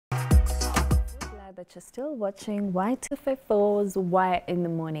that you're still watching Y254's Why in the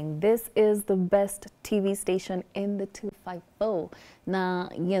Morning. This is the best TV station in the 254. Now,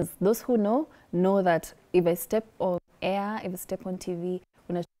 yes, those who know that if I step on air, if I step on TV,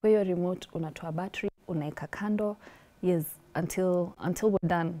 unachukua your remote, unatoa battery, unaeka kando. Yes, until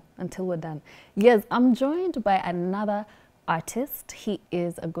we're done. Yes, I'm joined by another artist. He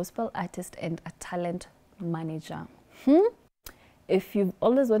is a gospel artist and a talent manager. If you've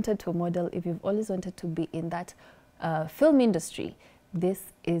always wanted to model, if you've always wanted to be in that film industry,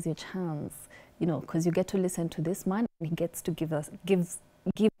 this is your chance, you know, because you get to listen to this man and he gets to give us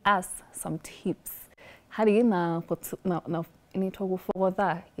some tips. Hari na initogu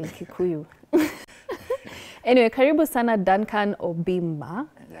forward in Kikuyu. Anyway, karibu sana Duncan Obimba.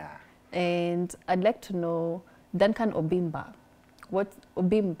 Yeah. And I'd like to know Duncan Obimba. What's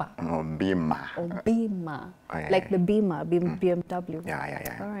Obimba? Obima. Obima. Oh, yeah, like yeah. the Beamer, BMW.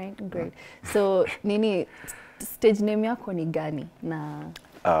 Yeah. All right, great. So, nini, stage name yako ni gani? Na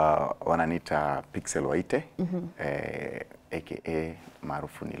wananiita Pixel Waite, aka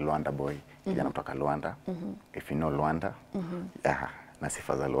maarufu ni Luanda boy. Kijana kutoka Luanda. If you know Luanda, yeah, na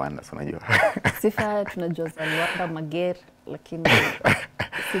sifa za Luanda, so unajua. Sifa tunajua za Luanda Mager, lakini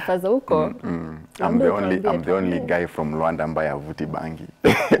sifa za huko. I'm the only guy from Luanda ambaye havuti bangi.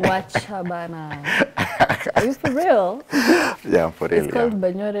 Wacha bana. Are you for real? Yeah, for real. It's called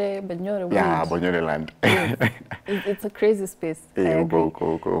Bunyore. Yeah, Bunyore land. Yes. It's a crazy space.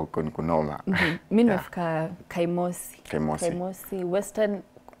 Huko kunoma. Mimi nimefika Kaimosi. Western,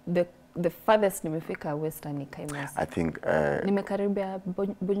 the farthest nimefika Western ni Kaimosi. I think nimekaribia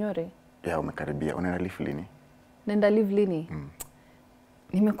Bunyore. Yeah, umekaribia. Unaenda live lini? Naenda live lini?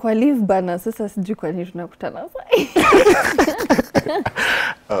 Nimekuwa live bana, sasa sijui kwa nini tunakutana sasa.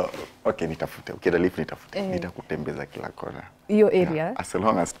 Okay, nitafute. Ukienda live nitafute. Nitakutembeza kila kona. Hiyo area? Yeah, as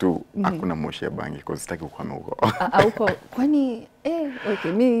long as tu hakuna moshi ya bangi because sitaki kuhama huko. Huko kwani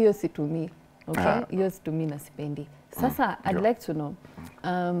okay, mimi hiyo situmii. Okay? Hiyo situmii na sipendi. Sasa I'd like to know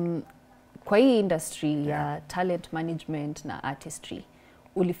kwa hii industry ya talent management na artistry,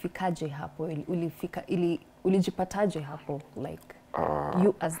 ulifikaje hapo? Ulijipataje hapo, like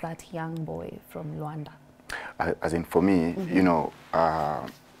you as that young boy from Luanda? As in for me, you know,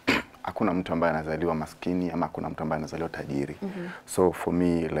 hakuna mtu ambaye anazaliwa maskini ama hakuna mtu ambaye anazaliwa tajiri. So for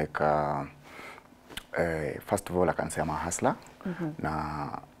me, like first of all, I can say I'm a hustler. Na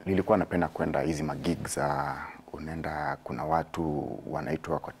nilikuwa napenda kwenda hizi magigs unaenda, kuna watu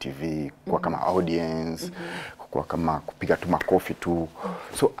wanaitwa kwa TV kwa kama audience, kwa kama kupiga tu makofi tu.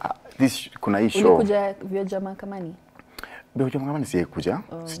 So kuna hii show. Ulikuja vioja mahakamani? Vioja mahakamani sijakuja,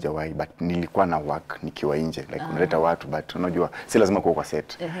 sijawahi, but nilikuwa na work nikiwa nje, like unaleta watu, but unajua si lazima kuwa kwa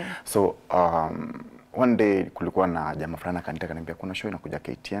set. So one day kulikuwa na jamaa fulani akanitaka, niambia kuna show inakuja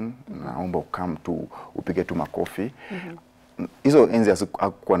KTN, naomba ukam tu upige tu makofi. Hizo enzi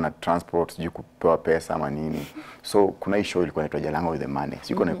hakuwa na transport, sijui kupewa pesa ama nini. So kuna hii show ilikuwa inaitwa Jalanga with the Money.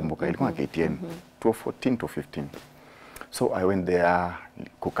 Siko naikumbuka, ilikuwa na KTN 2014 to 15. So I went there,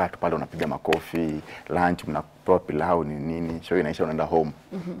 kukaa tu pale unapiga makofi, lunch mnapewa pilau ni nini, show inaisha unaenda home.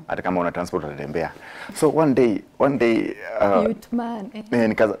 Hata kama una transport utatembea. So one day youth man.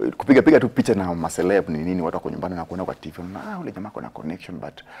 Nikaanza kupiga tu picha na maceleb ni nini, watu wako nyumbani na kuona kwa TV. Ule jamaa kuna connection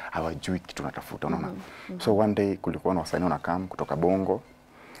but hawajui kitu natafuta, unaona. So one day kulikuwa na wasanii wanakam kutoka Bongo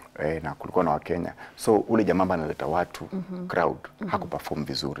na kulikuwa na Wakenya. So ule jamaa ambaye analeta watu crowd hakuperform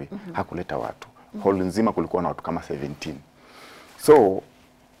vizuri, hakuleta watu. Hall nzima kulikuwa na watu kama 17. So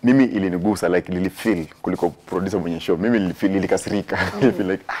mimi ilinigusa, like nilifeel kuliko producer mwenye show. Mimi nilifeel, nilikasirika.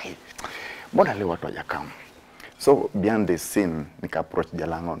 Feel like mbona leo watu hawajakam. So behind the scene nika approach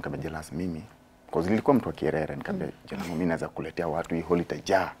Jalango, nikamwambia Jalas, mimi because nilikuwa mtu wa Kierere, nikamwambia Jalango, mimi naweza kuletea watu hii hall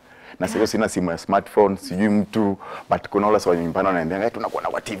itajaa. Na sio sina simu ya smartphone, sijui mtu, but kuna wale watu nyumbani wanaambia tunakuwa na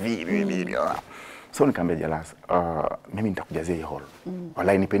kwa TV. So nikamwambia Jalas, mimi nitakujazia hii hall.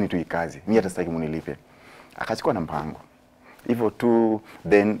 Wallahi nipeni tu hii kazi. Mimi hata sitaki munilipe. Akachukua na mpango. Hivyo tu,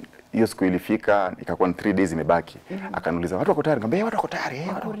 then hiyo siku ilifika, ikakuwa 3 days imebaki. Akaniuliza, watu wako tayari? Nikamwambia watu wako tayari.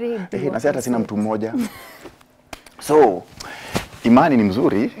 Na sasa hata sina mtu mmoja. So imani ni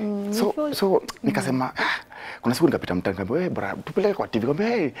mzuri. So nikasema kuna siku nikapita mtaani, nikamwambia bra, tupeleke kwa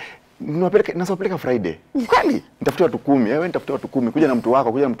TV. Nikamwambia nasopeleka Friday. Kwani nitafutia watu 10. Wewe nitafutia watu 10. Kuja na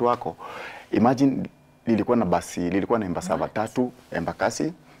mtu wako. Imagine nilikuwa na basi, nilikuwa na Embasava 3,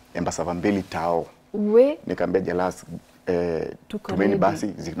 Embakasi, Embasava 2 Tao. Nikamwambia Jalas, tumeni basi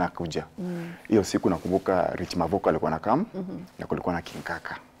zinakuja. Hiyo siku nakumbuka Rich Mavoko alikuwa na kam na kulikuwa na King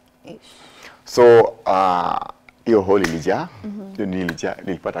Kaka. So hiyo hall ilijaa,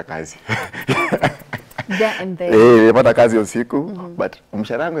 nilipata kazi. There and there. Nilipata kazi usiku, but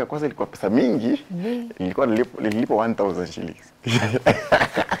mshahara wangu ya kwanza ilikuwa pesa mingi. Nilikuwa nilipo 1000 shillings.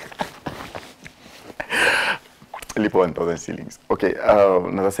 Nilipo 1000 shillings. Okay,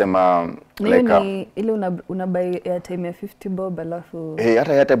 naweza sema like ile una buy airtime ya 50 bob alafu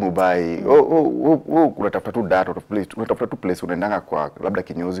hata airtime ubai. Unatafuta tu data of place. Unatafuta tu place unaendanga kwa labda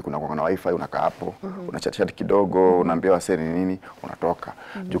kinyozi kuna na wifi unakaa hapo. Unachat kidogo, unaambia wasee ni nini, unatoka.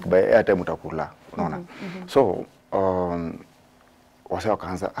 Juu kubuy airtime utakula, unaona. So wasee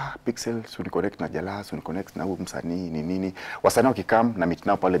wakaanza Pixel so connect na Jala, so connect na huyu msanii ni nini. Wasanii wakikam na meet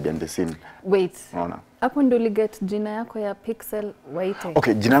nao pale behind the scene. Wait. Unaona? Hapo ndo get jina yako ya Pixel Waite.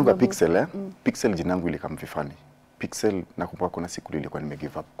 Okay, jina yangu ya Pixel Pixel jina yangu ilikam vifani. Pixel nakumbuka kuna siku nilikuwa nime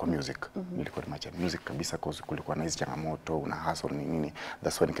give up kwa music. Nilikuwa nimeacha music kabisa cause kulikuwa na hizo changamoto, una hustle ni nini.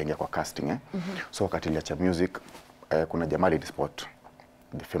 That's why nikaingia kwa casting So wakati niliacha music kuna jamaa alinispot.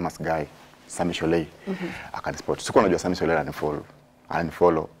 The famous guy Sami Sholei. Akanispot. Sikuwa najua Sami Sholei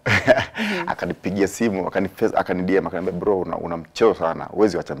ananifollow. Akanipigia simu, akani-DM, akaniambia bro una mcheo sana.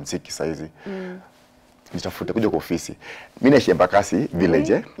 Huwezi acha muziki saa hizi. Nitafute kuja kwa ofisi. Mimi naishi Embakasi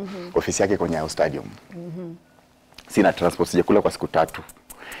village ofisi yake kwenye stadium. Sina transport, sijakula kwa siku 3.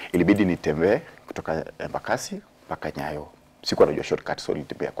 Ilibidi nitembee kutoka Embakasi mpaka Nyayo. Sikuwa najua shortcut, so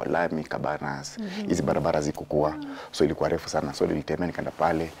nilitembea kwa lami, Cabanas. Hizi barabara zikukua. So ilikuwa refu sana. So nilitembea nikaenda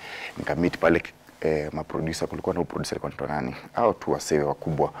pale, nikammeet pale maproducer. Kulikuwa na producer alikuwa nani? Hao tu wasee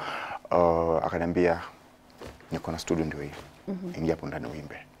wakubwa. Akaniambia niko na studio ndio hii. Ingia hapo ndani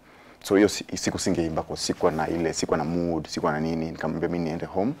uimbe. So hiyo siku singeimba kwa sikuwa na mood, sikuwa na nini. Nikamwambia mimi niende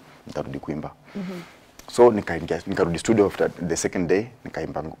home, nitarudi kuimba. So nikarudi studio after the second day,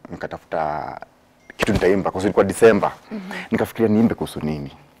 nikaimba, nikatafuta kitu nitaimba kwa sababu ilikuwa December. Nikafikiria niimbe kuhusu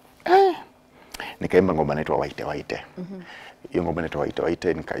nini. Nikaimba ngoma inaitwa Waite. Hiyo ngoma inaitwa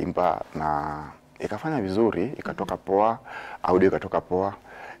Waite nikaimba na ikafanya vizuri, ikatoka poa, audio ikatoka poa.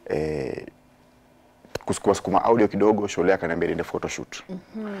 Kusukuma audio kidogo, Sholea akaniambia niende photoshoot.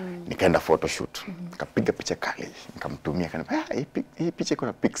 Nikaenda photoshoot. Nikapiga picha kali, nikamtumia, akaniambia hii picha iko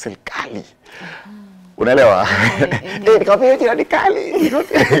na pixel kali. Unaelewa? Nikamwambia jina ni kali.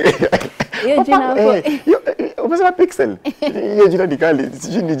 Hiyo jina hapo. Umesema pixel. Hiyo jina ni kali.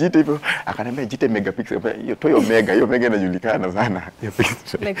 Sijui nijiite hivyo. Akaniambia jite megapixel. Hiyo toyo mega, hiyo mega inajulikana sana. Hiyo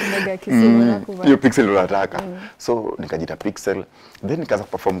pixel. Like mega kisimu na kuva. Hiyo pixel unataka. So nikajita pixel. Then nikaanza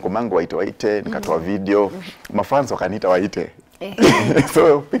perform komango Waite, nikatoa video. Mafans wakaniita Waite.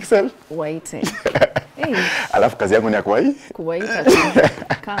 So pixel Waite. Alafu kazi yangu ni ya kuwaita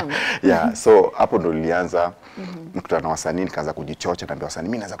kama. Yeah, so hapo ndo nilianza nikutana na wasanii, nikaanza kujichocha na wasanii.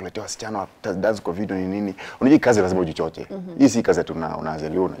 Mimi naanza kuletea wasichana wa dance kwa video ni nini. Unajua kazi lazima ujichoche. Hii si kazi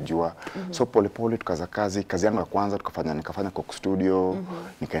unaanzaliwa unajua. So pole pole tukaanza kazi yangu ya kwanza nikafanya Coke Studio,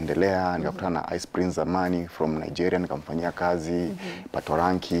 nikaendelea, nikakutana na Ice Prince zamani from Nigeria, nikamfanyia kazi,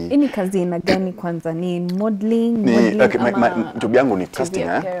 Patoranki. Ni kazi ina gani kwanza? Ni modeling ama job yangu ni casting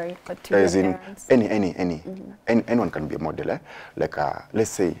as in anyone can be a model like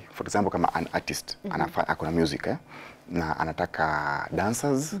let's say for example kama an artist akona music na anataka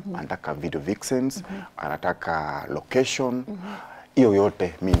dancers, anataka video vixens, anataka location, hiyo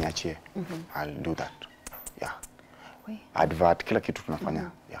yote mimi niachie. I'll do that. Yeah. Advert kila kitu tunafanya.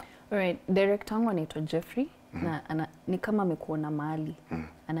 Yeah. Alright, director wangu anaitwa Jeffrey na ni kama amekuona mahali.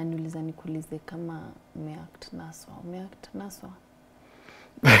 Ananiuliza nikuulize kama umeact Naswa.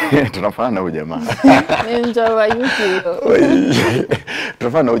 Tunafanya na huyu jamaa. Ninjawa yupi.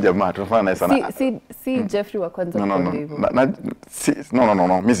 Tunafanya na huyu jamaa, tunafanya naye sana. Si Jeffrey wa kwanza kwa hivyo.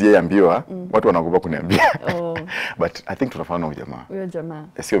 No. Mimi sijaambiwa, watu wanaogopa kuniambia. But I think tunafanya na huyu jamaa. Huyo jamaa.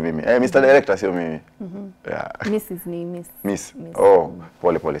 Sio mimi. Mr. Director sio mimi. Yeah. Mrs. ni Miss. Oh,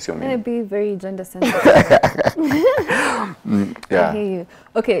 pole sio mimi. Maybe very gender sensitive. Yeah. I hear you.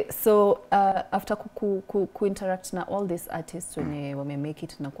 Okay, so after ku interact na all these artists when we make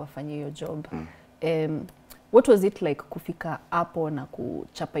it na kuwafanyia hiyo job, what was it like kufika hapo na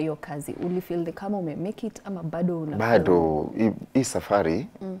kuchapa hiyo kazi? Ulifeel kama make it ama bado una bado hii safari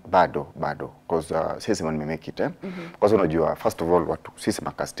bado because sisi nime make it because unajua first of all watu sisi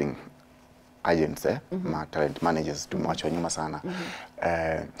ma casting agents ma talent managers tumewachwa nyuma sana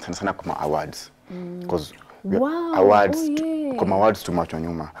sana kwa awards because awards kama awards tumewachwa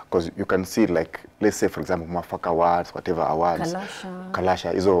nyuma because you can see like let's say for example Mwafaka awards, whatever awards,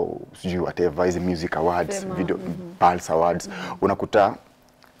 Kalasha hizo sijui whatever hizo music awards, video Pulse awards, unakuta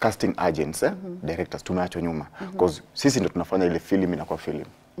casting agents directors tumeachwa nyuma because sisi ndio tunafanya ile film inakuwa film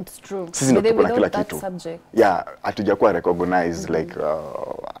It's true. Sisi ndio tuko na kila that kitu. Subject. Yeah, hatujakuwa recognized like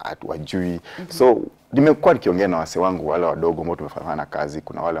hatuwajui. So nimekuwa nikiongea na wase wangu wale wadogo ambao tumefanya kazi,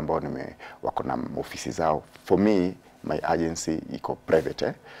 kuna wale ambao wako na ofisi zao. For me, my agency iko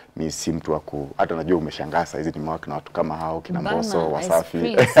private. Mi si mtu wa hata najua umeshangaa saa hizi nimewaka na watu kama hao kina Mbosso,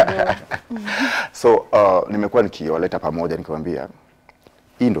 Wasafi. So nimekuwa nikiwaleta pamoja nikiwaambia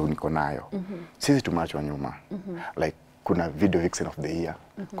hii ndio niko nayo. Sisi tumeachwa nyuma. Like kuna video vixen of the year,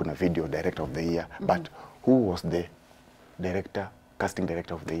 kuna video director of the year, but who was the casting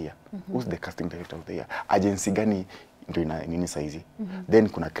director of the year? Who's the casting director of the year? Agency gani ndio ina nini saizi? Then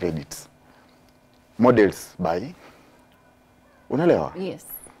kuna credits. Models by unaelewa? Yes.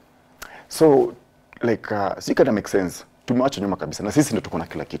 So like si kana make sense. Tumeacha nyuma kabisa na sisi ndio tuko na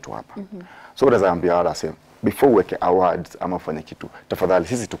kila kitu hapa. So unaweza ambia wala sema before weke awards ama ufanye kitu, tafadhali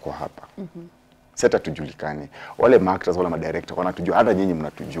sisi tuko hapa. Seta tujulikane. Wale actors wala director wanatujua, hata nyinyi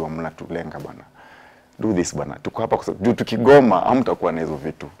mnatujua, mnatulenga bana. Do this bana. Tuko hapa kwa sababu tukigoma hamtakuwa na hizo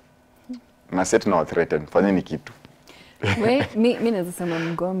vitu. Na set na threaten, fanyeni kitu. mi naweza sema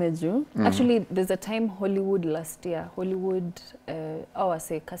mgome juu. Actually there's a time Hollywood last year, I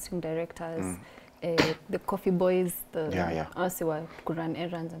say casting directors, the coffee boys, also were could run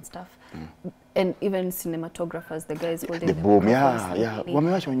errands and stuff. And even cinematographers, the guys holding the boom,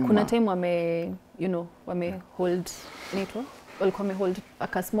 wamewachwa nyuma. Kuna time wame hold hold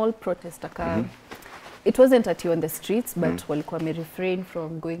a small protest, it wasn't at you on the streets, but walikuwa refrain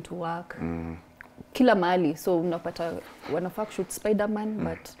from going to work. Kila mahali, so unapata wanafaa shoot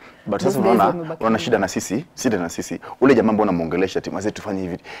Spider-Man, but sasa wana shida na sisi, ule jamaa mbona muongelesha timu zetu tufanye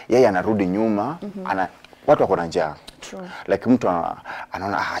hivi, yeye anarudi nyuma, watu wako na njaa. Like mtu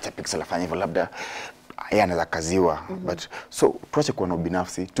anaona acha Pixel afanye hivyo, labda yeye anaweza kaziwa, but so tuache kuwa na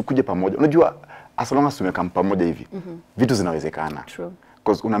binafsi, tukuje pamoja. Unajua as long as tumekaa pamoja hivi, vitu zinawezekana.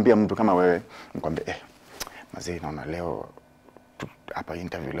 Because unaambia mtu kama wewe, mkwambie mazee naona leo hapa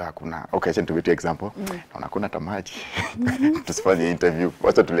interview leo hakuna, okay, acha nitoe example, naona kuna tamaji tusifanye interview,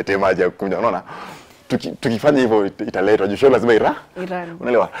 wacha tuletee maji ya kunywa. Unaona tukifanya hivyo italetwa juu, lazima Iran.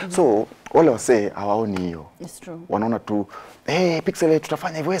 Unaelewa? So wale wase hawaoni hiyo. Wanaona tu Pixel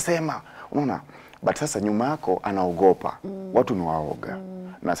tutafanya hivyo, sema. Unaona? But sasa nyuma yako anaogopa. Watu ni waoga.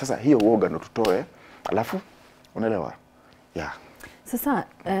 Na sasa hiyo uoga ndo tutoe, alafu unaelewa? Yeah. Sasa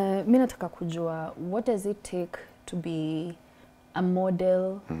mimi nataka kujua, what does it take to be a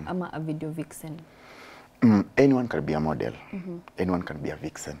model ama a video vixen? Anyone can be a model. Anyone can be a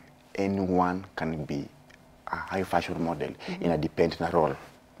vixen. Anyone can be a high fashion model. Ina depend na role.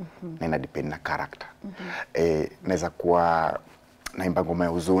 Na ina depend na character. Naweza kuwa naimba ngoma ya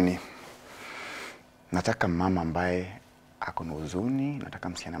huzuni. Nataka mama ambaye ako na huzuni, nataka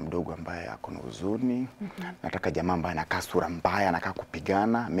msichana mdogo ambaye ako na huzuni, nataka jamaa ambaye anakaa sura mbaya, anakaa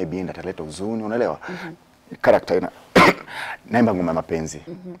kupigana, maybe ndio ataleta huzuni, unaelewa? Character ina naimba ngoma ya mapenzi.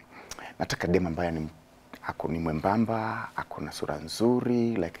 Nataka dema ambaye ni mwembamba, ako na sura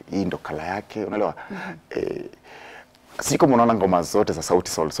nzuri, like hii ndo kala yake, unaelewa? Siko mnaona ngoma zote za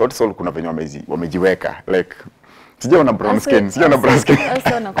Sauti Sol kuna venye wamejiweka, like sijaona brown skin.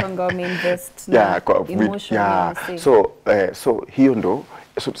 Also na kwanga wameinvest na emotion. So hiyo ndo,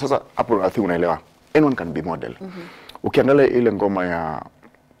 sasa hapo I think unaelewa. Anyone can be model. Ukiangalia ile ngoma ya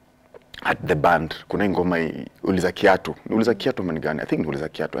at the band, kuna ngoma uliza kiatu. Uliza kiatu maana gani? I think uliza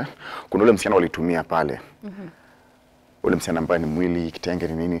kiatu Kuna ule msichana walitumia pale. Ule msichana ambaye ni mwili kitenge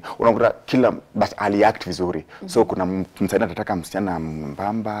ni nini? Unakuta kila but aliact vizuri. So kuna msichana anataka msichana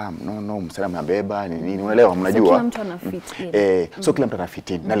mbamba, mnono, msichana mabeba ni nini? Unaelewa? Mnajua? So kila mtu ana fit in. So kila mtu ana fit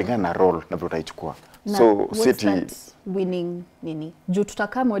in. Nalingana na role na vile utaichukua. So city winning nini? Juu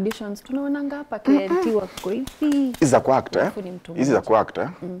tutakaa auditions tunaona ngapa KNT wako hivi. Is a actor. Is a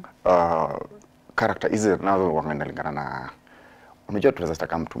actor. Character is nazo wangalingana na, unajua tunaweza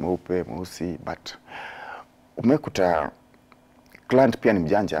taka mtu mweupe, mweusi, but umekuta client pia ni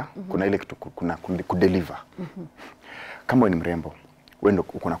mjanja, kuna ile kitu kuna kudeliver. Kama wewe ni mrembo, wewe ndio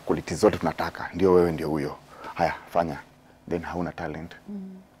uko na quality zote tunataka, ndio wewe ndio huyo. Haya, fanya. Then hauna talent.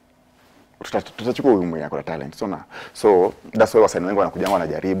 Tutachukua huyu mwenye akona talent. So that's why wasanii wengi wanakuja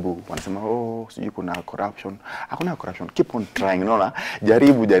wanajaribu, wanasema sijui kuna corruption. Hakuna corruption. Keep on trying, unaona?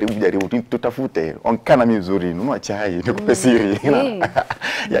 Jaribu tutafute. Ongana mimi vizuri, nunua chai, nikupe siri.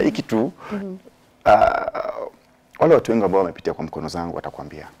 Ya hiki kitu wale watu wengi ambao wamepitia kwa mkono zangu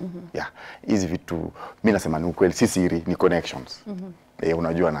watakwambia. Hizi vitu mimi nasema ni ukweli, si siri, ni connections.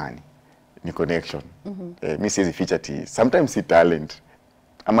 Unajua nani? Ni connection. Mimi siwezi feature sometimes si talent.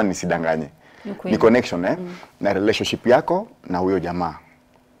 Ama nisidanganye. Ni connection na relationship yako na huyo jamaa.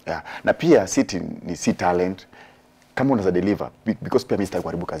 Na pia si talent, kama unaweza deliver, because pia mimi sitaki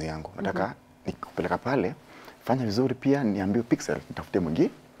kuharibu kazi yangu. Nataka nikupeleka pale, fanya vizuri pia, niambie Pixel, nitafute mwingine.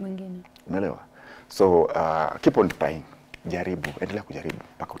 Umeelewa? So keep on trying. Jaribu, endelea kujaribu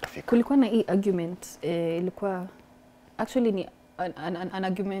mpaka utafika. Kulikuwa na hii argument, ilikuwa actually ni an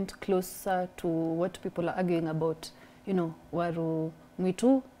argument closer to what people are arguing about, you know, Waru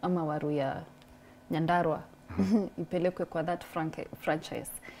Mwitu ama Waru ya Nyandarua ipelekwe kwa that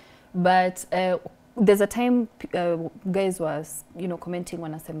franchise. But there's a time guys was, you know, commenting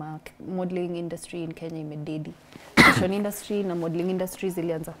wanasema modeling industry in Kenya imededi. Fashion industry na modeling industry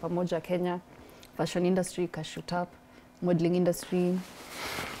zilianza pamoja Kenya. Fashion industry ka shoot up, modeling industry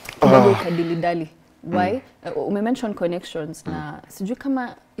kidogo kadilidali. Why? Umemention connections na sijui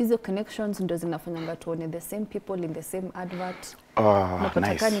kama hizo connections ndo zinafanyanga tuone the same people in the same advert.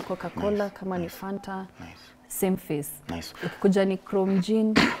 Napataka ni Coca-Cola, kama ni Fanta, same face. Ukikuja ni Chrome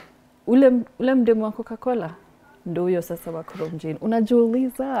Jean, ule mdemo wa Coca-Cola ndo huyo sasa wa Chrome Jean.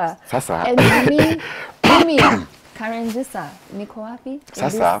 Unajiuliza sasa mimi Karen Jisa, niko wapi?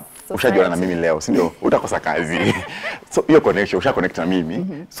 Sasa ushajiona na mimi leo, si ndio? Utakosa kazi. So hiyo connection usha connect na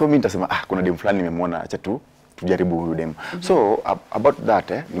mimi. So mimi nitasema kuna dem fulani nimemwona, acha tu tujaribu huyu dem. So about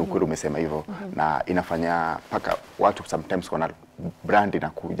that ni ukweli umesema hivyo, na inafanya paka watu sometimes wana brand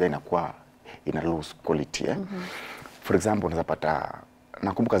inakuja inakuwa ina lose quality For example, unaweza pata,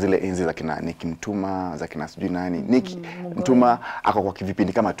 nakumbuka zile enzi za kina Nick Mtuma, za kina sijui nani. Nick Mtuma ako kwa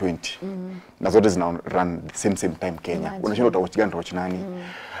kivipindi kama 20. Na zote zina run the same time Kenya. Unashinda utawatch gani utawatch nani?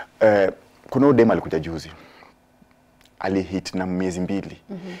 Kuna dem alikuja juzi. Ali hit na miezi 2.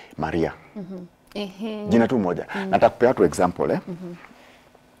 Maria. Jina tu moja. Nataka kupea watu example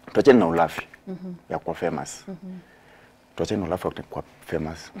Tuachane na ulafi ya kuwa famous. Tuachane na ulafi ya kuwa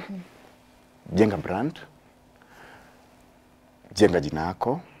famous. Jenga brand. Jenga jina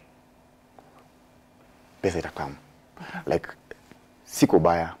yako, pesa itakam. Like, siko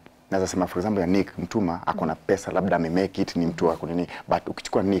baya. Naweza sema for example ya Nick Mtuma, ako na pesa, labda amemake it, ni mtu wako nini. But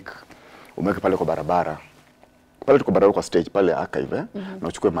ukichukua Nick, umeweka pale kwa barabara. Pale tuko barabara kwa stage, pale archive, na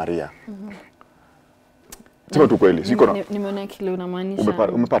uchukue Maria. Sema tu kweli, siko na. Nimeona kile unamaanisha.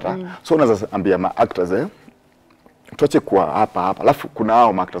 Umepata? So unaweza ambia ma actors tuache kwa hapa. Alafu kuna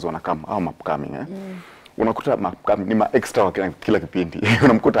hao ma actors wanakam, hao upcoming unakuta ni ma extra wa kila kipindi.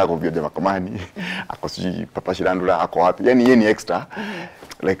 Unamkuta ako vyo mahakamani, ako siji Papa Shirandula, ako wapi. Yani yeye ni extra.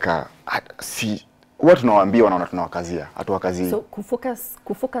 Like si watu tunawaambia wanaona tunawakazia, hatuwakazii. So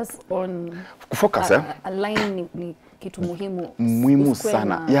kufocus on a line ni kitu muhimu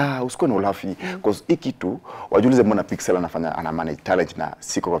sana. Ya usikuwe na ulafi because hii kitu wajiulize mbona Pixel ana manage talent na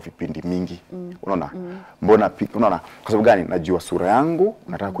siko kwa vipindi mingi. Unaona? Mbona unaona kwa sababu gani? Najua sura yangu,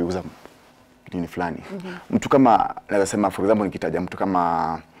 nataka kuiuza nini fulani. Mtu kama naweza sema for example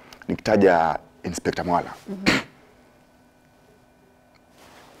nikitaja Inspector Mwala.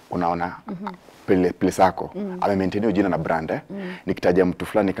 Unaona pele sako ame-maintain jina na brand nikitaja mtu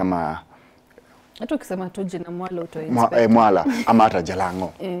fulani kama hata ukisema tu jina Mwala utoe Inspector Mwala ama hata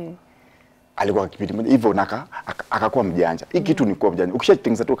Jalango alikuwa kipindi moja hivyo naka akakuwa mjanja. Hii kitu ni kuwa mjanja.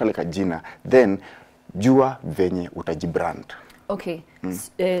 Ukishatengeneza tu kale jina then jua venye utajibrand. Okay.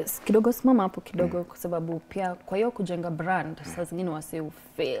 Kidogo simama hapo kidogo kwa sababu pia kwa hiyo kujenga brand saa zingine wase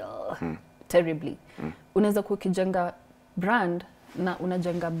fail terribly. Unaweza kukijenga brand na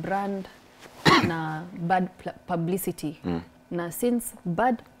unajenga brand na bad publicity. Na since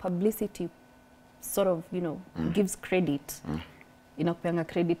bad publicity sort of, you know, gives credit, inakupeanga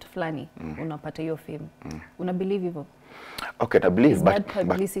credit fulani, unapata hiyo fame. Una believe hivyo? Okay, I believe is bad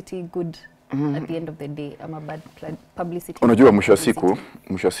publicity good at the end of the day ama bad publicity? Unajua mwisho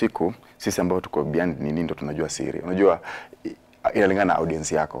wa siku sisi ambao tuko behind nini ndo tunajua siri. Unajua inalingana na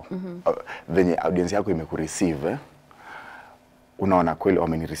audience yako. Venye audience yako imekureceive unaona kweli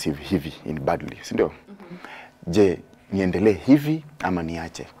wamenireceive hivi in badly, si ndio? Je, niendelee hivi ama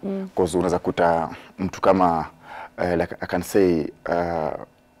niache? Because unaweza kuta mtu kama like I can say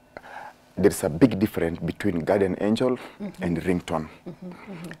there's a big difference between Guardian Angel and Ringtone.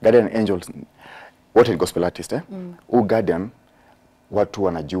 Guardian Angels, what is gospel artist Guardian, watu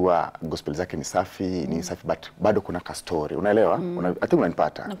wanajua gospel zake ni safi, but bado kuna ka story. Unaelewa? I think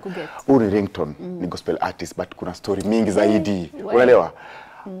unanipata. Ni Ringtone, ni gospel artist but kuna story mingi zaidi. Unaelewa?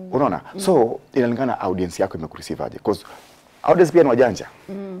 Unaona? So inalingana audience yako imekureceive aje. Because audience pia ni wajanja.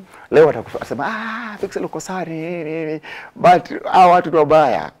 Leo watasema Pixel uko sare, but watu ni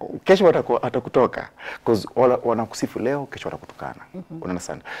wabaya. Kesho watakutoka because wanakusifu leo, kesho watakutukana. Unaona?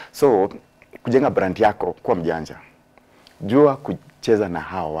 So kujenga brand yako kwa mjanja. Jua kucheza na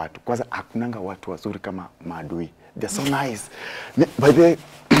hao watu. Kwanza hakunanga watu wazuri kama maadui. They're so nice. By the way,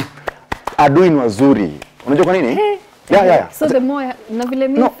 adui ni wazuri. Unajua kwa nini? Yeah. So the more na vile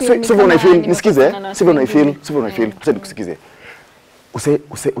mimi sivyo unaifeel, nisikize, sivyo unaifeel. Sasa nikusikize.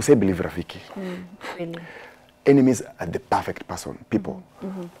 Use believe rafiki. Really. Enemies are the perfect people.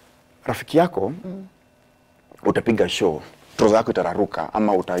 Rafiki yako utapiga show, troza yako itararuka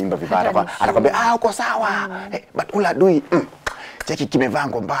ama utaimba vibaya, anakwambia uko sawa. But ule adui cheki kimevaa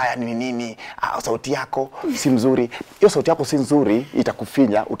ngo mbaya nini, sauti yako si mzuri. Hiyo sauti yako si nzuri,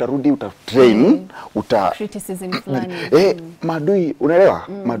 itakufinya, utarudi utatrain, criticism fulani. Maadui, unaelewa?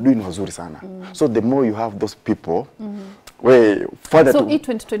 Maadui ni wazuri sana. So the more you have those people, we further so to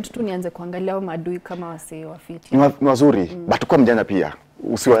 2022 nianze kuangalia hao maadui kama wase wafiti. Ni wazuri, but kwa mjanja pia.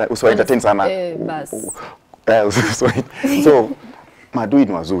 Usiwa entertain sana. So maadui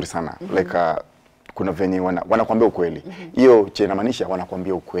ni wazuri sana. Like kuna venye wanakuambia ukweli. Hiyo inamaanisha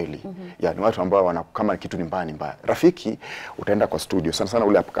wanakuambia ukweli. Yeah, ni watu ambao kama kitu ni mbaya ni mbaya. Rafiki utaenda kwa studio sana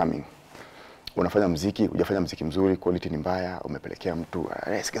ule upcoming. Unafanya muziki, hujafanya muziki mzuri, quality ni mbaya, umepelekea mtu,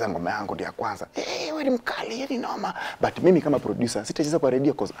 sikiza ngoma yangu ndio ya kwanza. Wewe ni mkali, ni noma. But mimi kama producer sitacheza kwa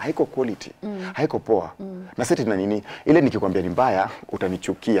radio cause haiko quality, haiko poa. Na seti na nini? Ile nikikwambia ni mbaya,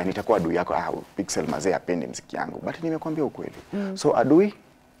 utanichukia, nitakuwa adui yako. Pixel mazee apende muziki yangu. But nimekwambia ukweli. So adui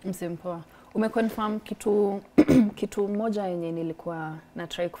msimpoa. Umeconfirm kitu moja yenye nilikuwa na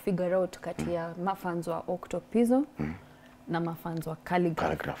try kufigure out kati ya mafans wa Octopizzo na mafans wa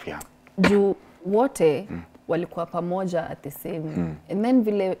Calligraph. Yeah. Juu wote walikuwa pamoja at the same and then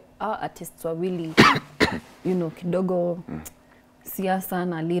vile our artists wawili kidogo siasa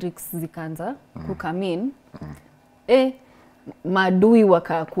na lyrics zikaanza come in, maadui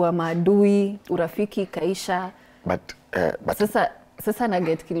wakakuwa maadui, urafiki kaisha. But sasa na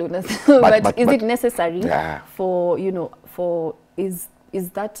get kilo na but is it necessary for for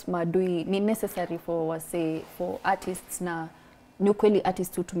is that maadui ni necessary for for artists na ni ukweli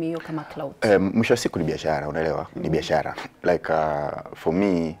artist utumie hiyo kama cloud? Mwisho siku ni biashara, unaelewa? Ni biashara. Like for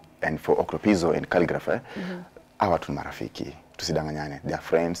me and for Octopizzo and Calligraph, hawa tu marafiki, tusidanganyane. They are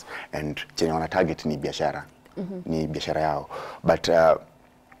friends and chenye wana target ni biashara. Ni biashara yao. But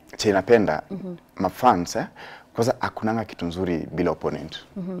chenye napenda mafans kwanza hakunanga kitu nzuri bila opponent.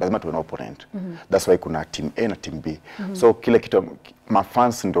 Lazima tuwe na opponent. That's why kuna team A na team B. So kile kitu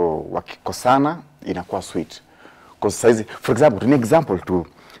mafans ndo wakikosana inakuwa sweet. Because saizi, for example, ni example tu,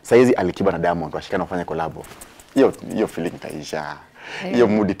 saizi Alikiba na Diamond washikana wafanye collab. Hiyo feeling itaisha. Hiyo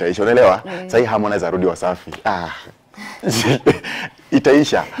mood itaisha. Unaelewa? Sasa Harmonize arudi Wasafi.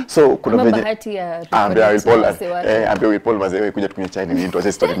 Itaisha. So kuna venye bahati ya Will Paul mazee kuja tukunywe chai ni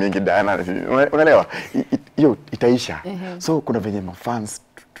ndio story mingi Diana. Unaelewa? Hiyo itaisha. So kuna venye mafans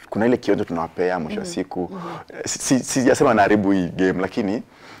kuna ile kionjo tunawapea mwisho siku. Sijasema naharibu hii game lakini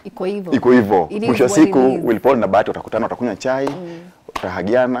iko hivyo. Mwisho siku Will Paul na Bahati watakutana, watakunywa chai,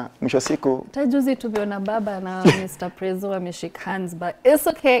 utahagiana. Mwisho siku tajuzi tumeona baba na Mr. Prezzo ameshake hands, but it's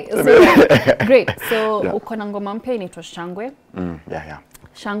okay. Great. So uko na ngoma mpya inaitwa Shangwe. Yeah.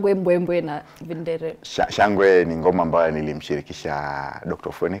 Shangwe, mbwembwe na vindere. Shangwe ni ngoma ambayo nilimshirikisha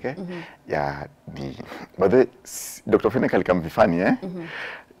Dr. Foneke. By the way, Dr. Foneke alikamvifani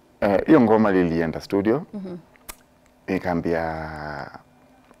hiyo ngoma lilienda studio. Nikaambia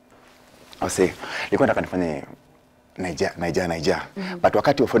nilikuwa nataka nifanye Niger. But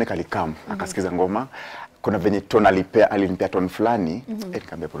wakati Foneke alikam akasikiza ngoma, kuna venye tone alinipea tone fulani,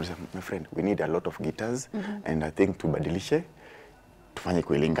 nikamwambia producer, my friend, we need a lot of guitars and I think tubadilishe tufanye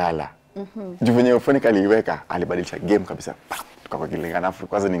kwa Lingala. Juu venye Foneke aliweka, alibadilisha game kabisa. Kwa Lingala,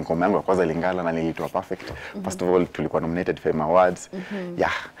 kwanza ni ngoma yangu ya kwanza Lingala na nilitoa perfect. First of all tulikuwa nominated Fame Awards.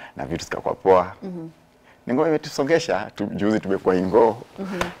 Na vitu zikakuwa poa. Ngoma imetusongesha, juzi tumekuwa Ingo.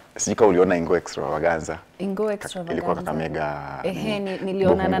 Sijika uliona Ingo Extravaganza. Ingo Extravaganza. Ilikuwa Kakamega.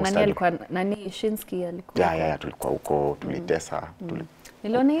 Niliona na nani alikuwa, nani Shinski alikuwa. Yeah, tulikuwa huko, tulitesa.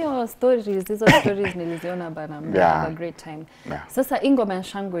 Niliona hiyo hizo stories niliziona bana. Have a great time. Sasa Ingoma ya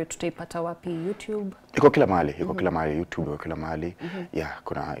Shangwe tutaipata wapi? YouTube? Iko kila mahali, YouTube iko kila mahali.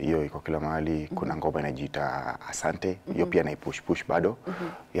 Kuna hiyo iko kila mahali. Kuna ngoma inajiita Asante, hiyo pia naipush bado.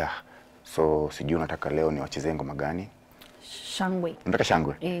 So sijui unataka leo niwachezee ngoma gani? Shangwe. Unataka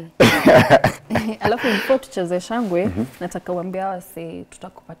Shangwe? Alafu before tucheze Shangwe, nataka uambie wase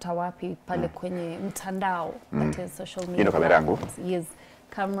tutakupata wapi pale kwenye mtandao, that is social media. Ndio kamera yangu? Yes,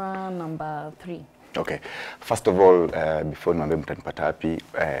 camera number 3. Okay. First of all, before niambie mtanipata wapi,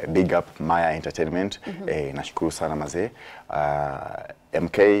 big up Maya Entertainment. Nashukuru sana mazee.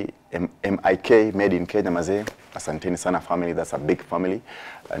 MIK made in Kenya mazee. Asanteni sana family, that's a big family.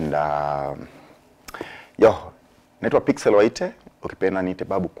 And naitwa Pixel Waite, ukipenda niite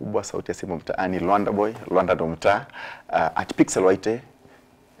babu kubwa, sauti ya simu mtaani, Luanda boy, Luanda ndo mtaa. At Pixel Waite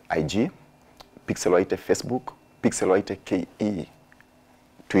IG, Pixel Waite Facebook, Pixel Waite KE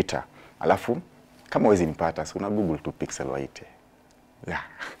Twitter. Alafu kama huwezi nipata, so una Google tu Pixel Waite. Yeah.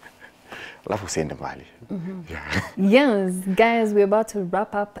 Alafu usiende mbali. Yeah. Yes, guys, we're about to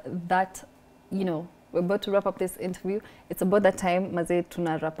wrap up that, we're about to wrap up this interview. It's about that time maze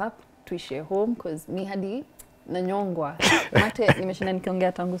tuna wrap up, tuishie home, because mi hadi nanyongwa. Mate nimeshinda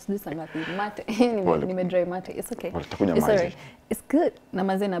nikiongea tangu sijui saa ngapi. Mate nimedry mate. It's okay. It's alright. It's good. Na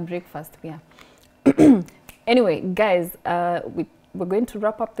maze na breakfast pia. Anyway, guys, we're going to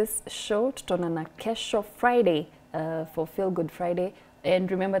wrap up this show. Tutaonana kesho Friday for Feel Good Friday.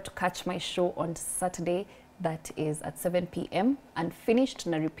 And remember to catch my show on Saturday, that is at 7 p.m. and finished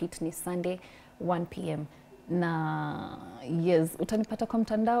na repeat ni Sunday 1 p.m. Na yes, utanipata kwa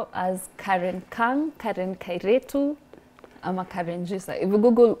mtandao as Karen Kang, Karen Kairetu, ama Karen Jisa. If you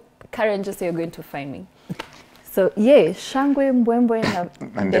Google Karen Jisa, you're going to find me. So yeah, shangwe mbwembwe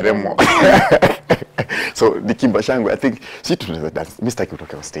na nderemo. So nikimba shangwe, I think si tunaweza dance. Mimi sitaki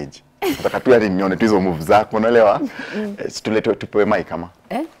utoke on stage. Nataka tu yani nione tu hizo moves zako, unaelewa? Situletwe tupewe mic kama.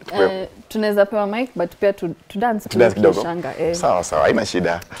 Tunaweza pewa mic but pia to dance kidogo. Sawa sawa, haina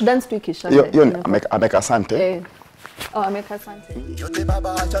shida. To dance tu kishanga. Hiyo ameka asante. Ameka asante. Yote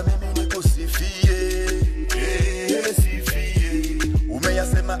baba acha mimi nikusifie. Sifie.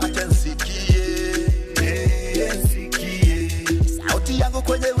 Umeyasema acha nsikie. Sauti yangu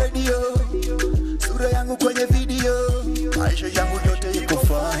kwenye radio, sura yangu kwenye video, maisha yangu yote iko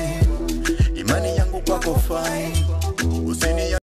fine, imani yangu kwako fine. Usini